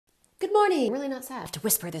Good morning. I'm really not sad. I have to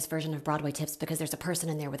whisper this version of Broadway tips because there's a person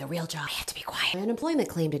in there with a real job. I have to be quiet. My unemployment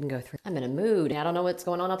claim didn't go through. I'm in a mood. I don't know what's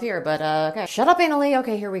going on up here, but okay. Shut up, Annalie.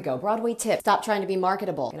 Okay, here we go. Broadway tips. Stop trying to be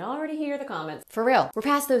marketable. I can already hear the comments. For real. We're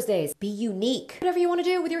past those days. Be unique. Whatever you want to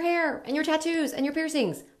do with your hair and your tattoos and your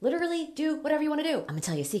piercings. Literally do whatever you want to do. I'm gonna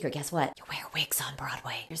tell you a secret. Guess what? You wear wigs on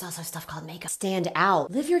Broadway. There's also stuff called makeup. Stand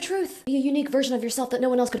out. Live your truth. Be a unique version of yourself that no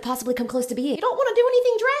one else could possibly come close to being. You don't want to do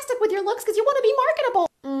anything drastic with your looks because you want to be marketable.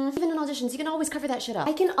 Even in auditions, you can always cover that shit up.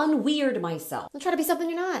 I can unweird myself. Don't try to be something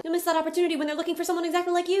you're not. You'll miss that opportunity when they're looking for someone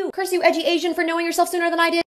exactly like you. Curse you, edgy Asian, for knowing yourself sooner than I did.